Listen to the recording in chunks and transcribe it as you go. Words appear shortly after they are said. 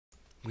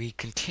we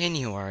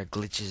continue our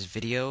glitches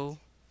video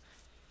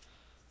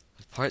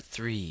with part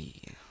 3.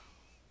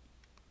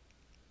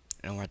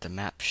 And we're at the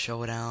map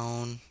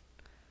showdown.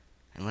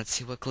 And let's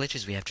see what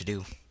glitches we have to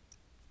do.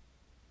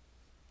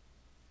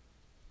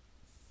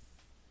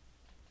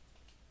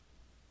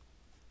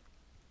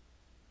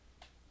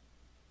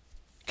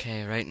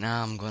 Okay, right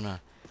now I'm gonna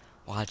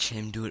watch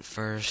him do it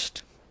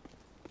first.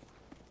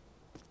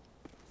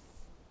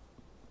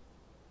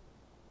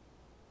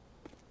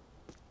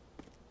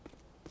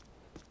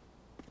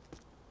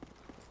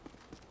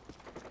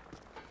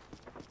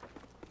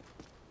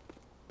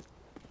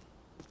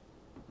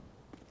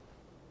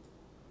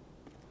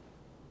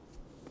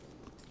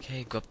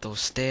 Okay, go up those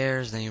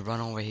stairs, then you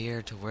run over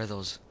here to where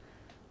those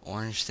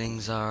orange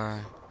things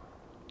are.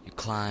 You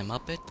climb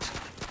up it.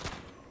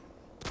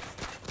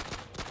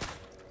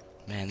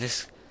 Man,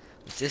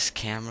 with this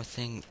camera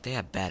thing, they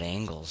have bad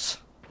angles.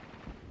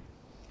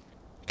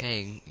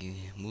 Okay, he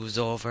moves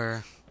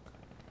over,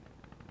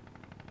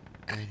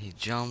 and he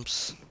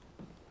jumps,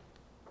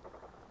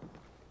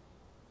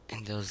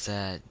 and does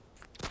that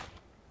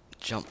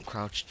jump,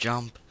 crouch,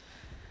 jump,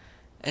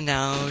 and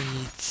now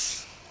he's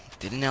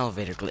did an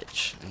elevator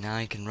glitch, and now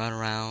he can run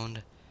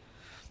around.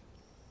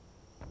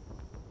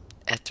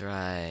 After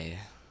I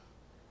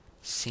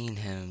seen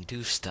him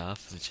do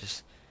stuff, and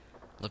just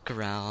look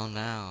around.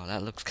 Now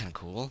that looks kind of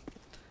cool.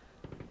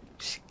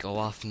 Just go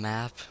off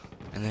map,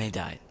 and then he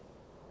died.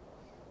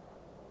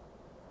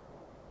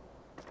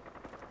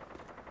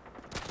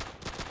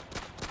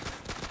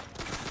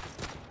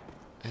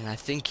 And I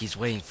think he's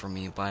waiting for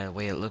me by the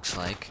way it looks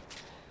like.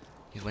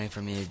 He's waiting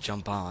for me to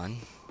jump on.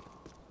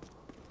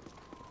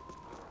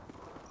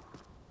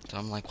 So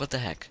I'm like, what the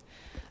heck?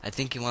 I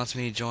think he wants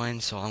me to join,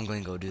 so I'm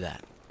going to go do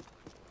that.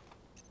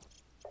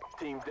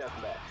 Team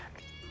deathmatch.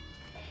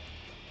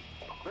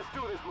 Let's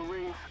do this,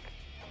 Marines.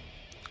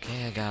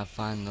 Okay, I gotta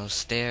find those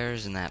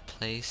stairs in that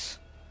place.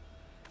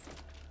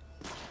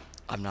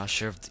 I'm not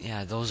sure if,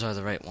 yeah, those are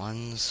the right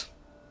ones.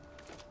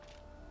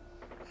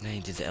 And then he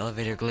did the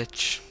elevator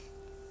glitch.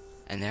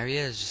 And there he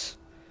is.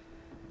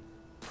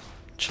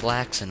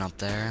 Chillaxing up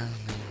there.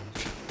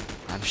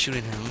 I'm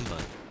shooting him,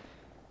 but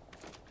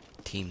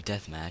team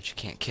deathmatch,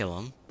 can't kill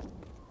him.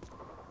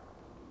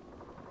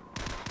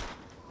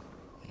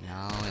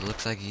 Now it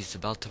looks like he's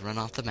about to run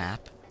off the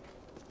map.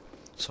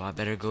 So I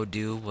better go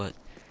do what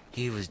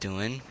he was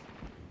doing.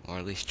 Or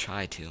at least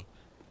try to.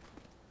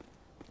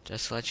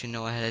 Just to let you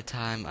know ahead of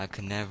time, I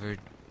could never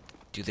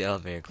do the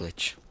elevator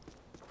glitch.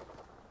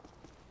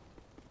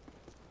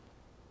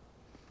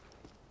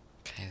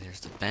 Okay, there's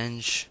the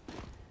bench.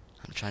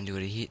 I'm trying to do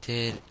what he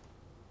did.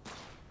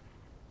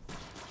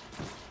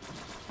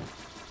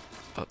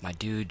 But my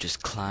dude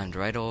just climbed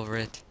right over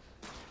it.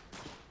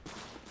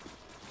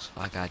 So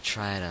I gotta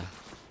try to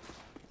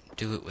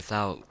do it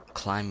without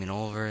climbing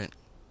over it.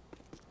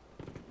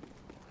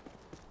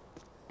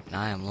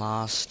 Now I am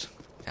lost.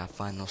 Gotta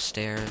find those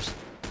stairs.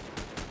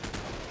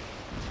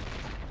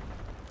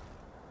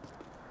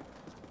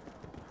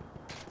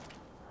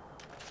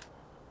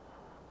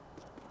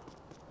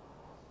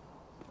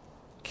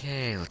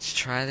 Okay, let's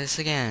try this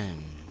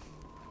again.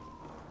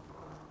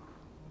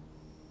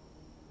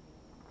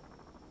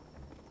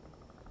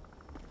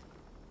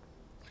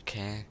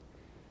 Okay.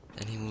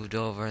 Then he moved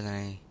over, and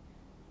then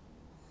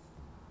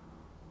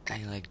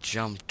he like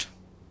jumped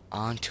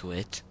onto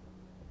it.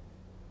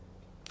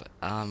 But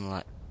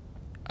I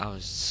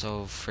was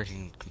so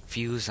freaking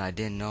confused. I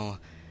didn't know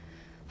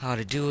how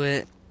to do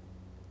it.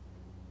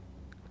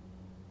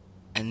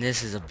 And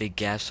this is a big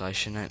gap, so I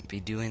shouldn't be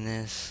doing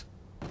this.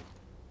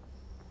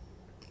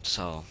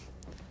 So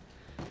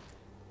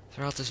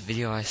throughout this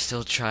video, I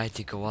still tried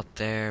to go up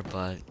there,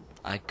 but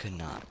I could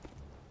not.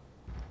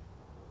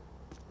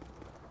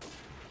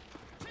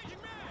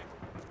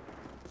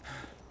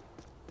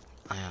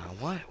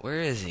 What? Where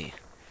is he?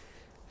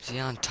 Is he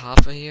on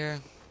top of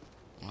here?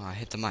 Oh, I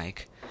hit the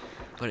mic.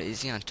 But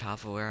is he on top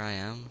of where I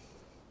am?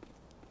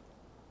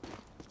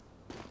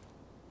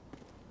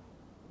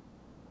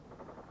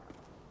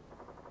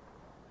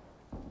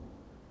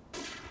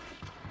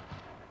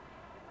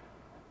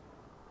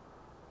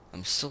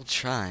 I'm still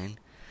trying,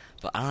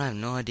 but I don't have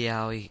no idea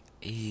how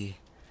he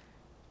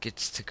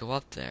gets to go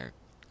up there.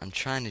 I'm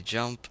trying to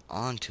jump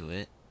onto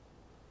it.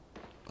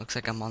 Looks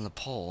like I'm on the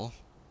pole.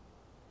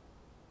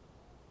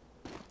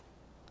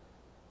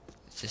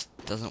 It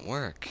just doesn't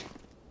work.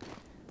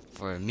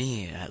 For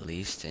me, at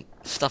least.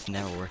 Stuff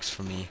never works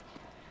for me.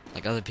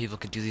 Like, other people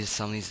could do most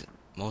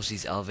of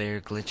these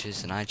elevator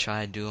glitches, and I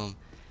try to do them.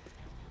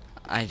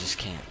 I just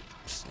can't.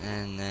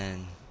 And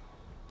then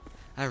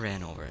I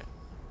ran over it.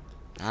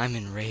 I'm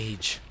in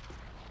rage.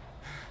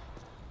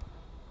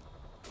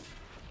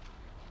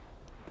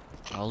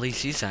 Well, at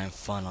least he's having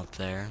fun up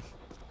there.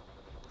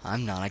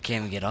 I'm not. I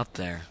can't even get up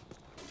there.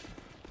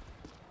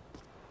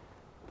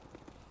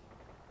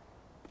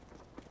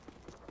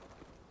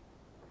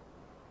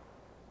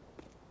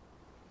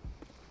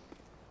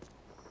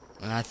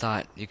 And I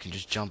thought you can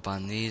just jump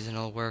on these and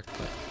it'll work,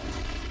 but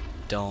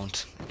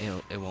don't.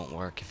 It won't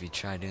work if you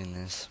try doing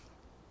this.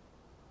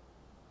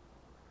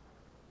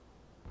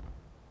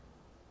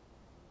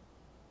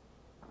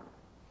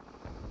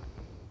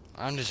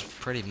 I'm just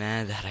pretty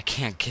mad that I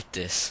can't get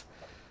this.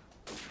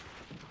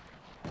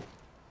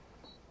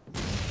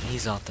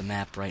 He's off the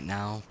map right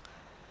now.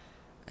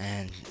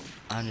 And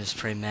I'm just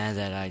pretty mad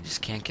that I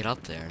just can't get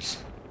up there.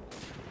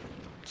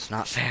 It's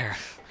not fair.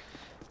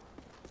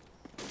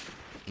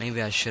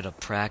 Maybe I should have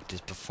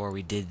practiced before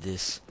we did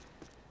this.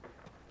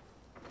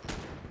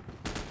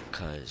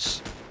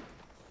 Cause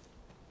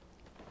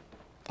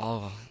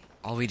all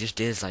we just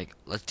did is like,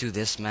 let's do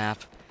this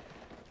map.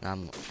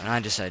 And I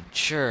just said,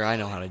 sure, I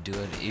know how to do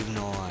it, even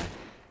though I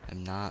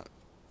am not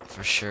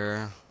for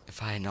sure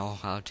if I know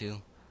how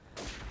to.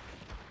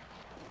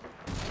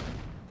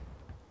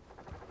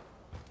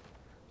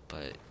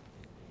 But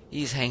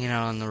he's hanging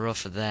out on the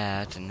roof of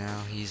that, and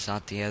now he's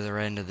at the other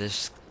end of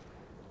this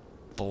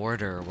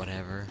board or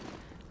whatever.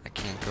 I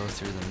can't go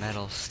through the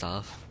metal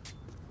stuff.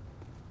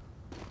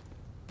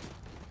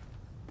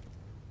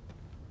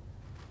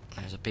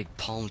 There's a big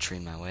palm tree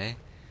my way.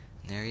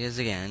 And there he is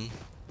again.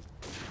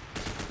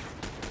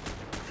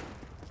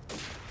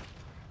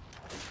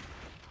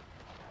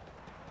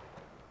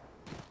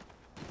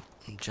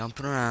 I'm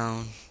jumping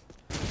around,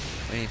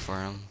 waiting for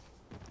him.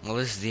 Well,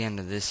 this is the end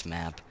of this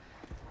map.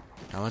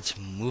 Now let's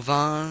move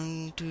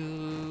on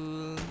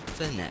to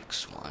the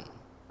next one.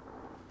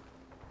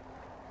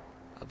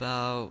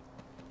 About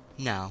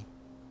now.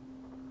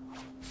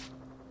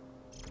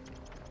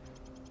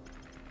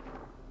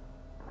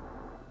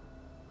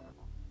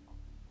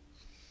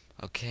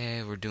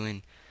 Okay, we're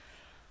doing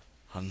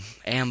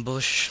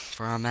ambush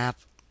for our map.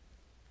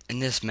 In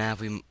this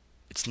map,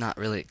 it's not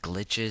really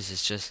glitches,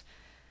 it's just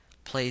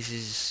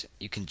places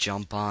you can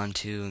jump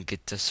onto and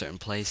get to certain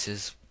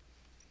places.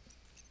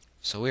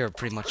 So we were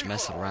pretty much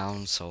messing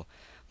around, so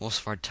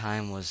most of our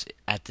time was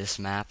at this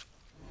map.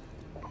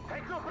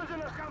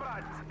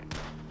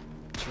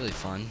 It's really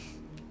fun.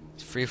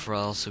 It's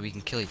free-for-all, so we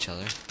can kill each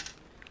other.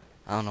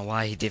 I don't know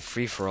why he did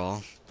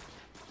free-for-all.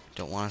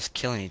 Don't want us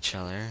killing each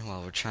other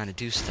while we're trying to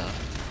do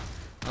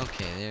stuff.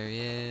 Okay, there he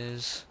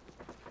is.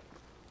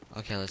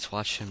 Okay, let's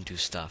watch him do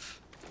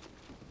stuff.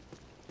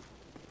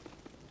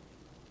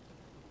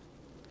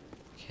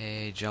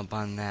 Okay, jump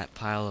on that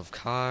pile of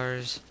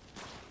cars.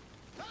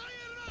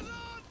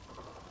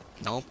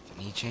 Nope,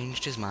 he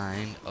changed his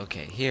mind.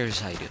 Okay, here's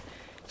how you do it.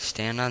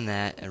 Stand on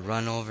that and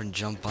run over and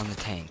jump on the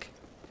tank.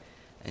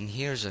 And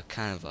here's a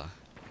kind of a,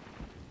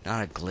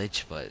 not a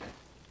glitch, but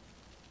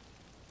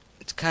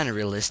it's kind of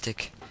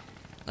realistic.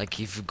 Like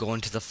if you go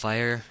into the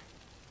fire,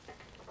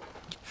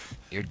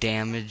 you're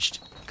damaged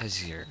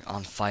because you're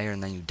on fire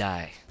and then you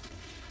die.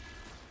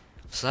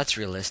 So that's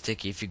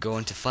realistic. If you go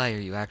into fire,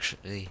 you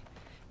actually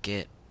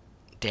get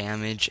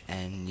damage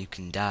and you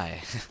can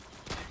die.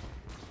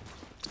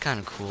 It's kind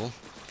of cool.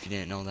 If you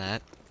didn't know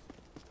that.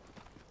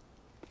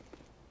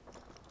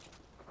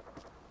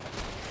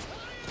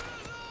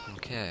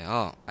 Okay,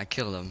 oh, I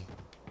killed him.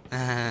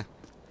 Now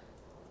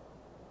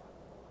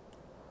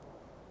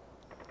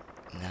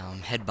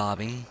I'm head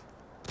bobbing,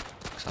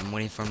 so I'm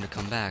waiting for him to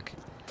come back.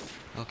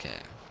 Okay.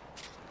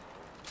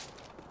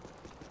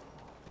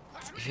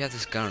 If you have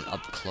this gun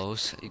up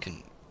close, you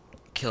can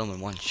kill him in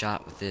one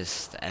shot with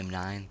this, the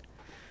M9.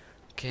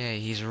 Okay,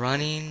 he's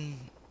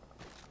running.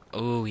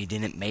 Oh, he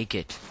didn't make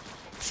it.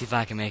 See if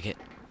I can make it.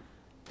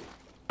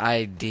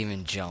 I didn't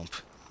even jump.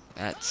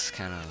 That's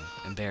kind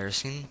of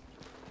embarrassing.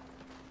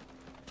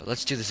 But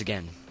let's do this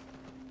again.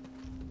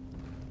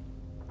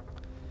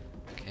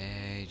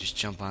 Okay, just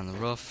jump on the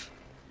roof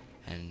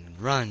and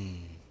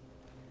run.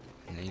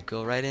 And then you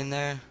go right in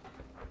there.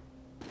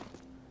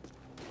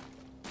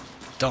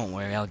 Don't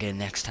worry, I'll get it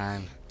next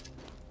time.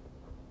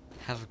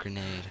 Have a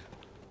grenade.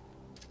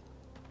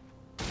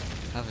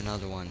 Have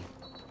another one.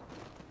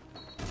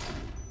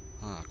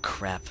 Oh,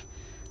 crap.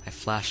 I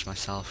flashed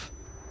myself.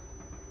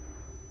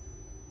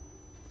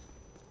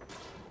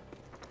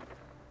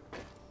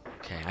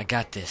 Okay, I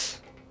got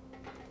this.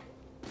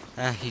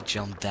 He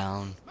jumped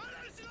down.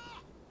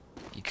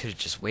 He could have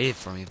just waited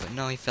for me, but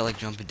no, he felt like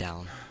jumping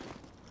down.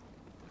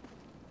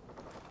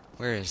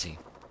 Where is he?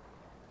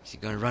 Is he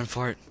gonna run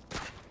for it?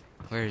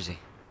 Where is he?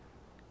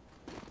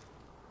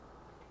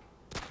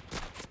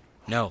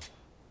 No.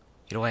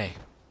 Get away.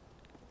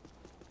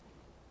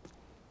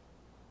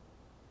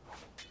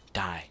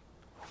 Die.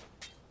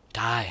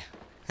 Die.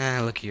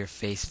 Look at your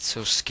face. It's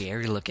so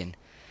scary looking.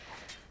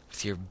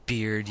 With your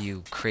beard,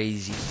 you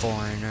crazy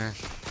foreigner.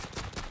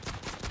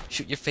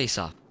 Shoot your face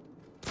off.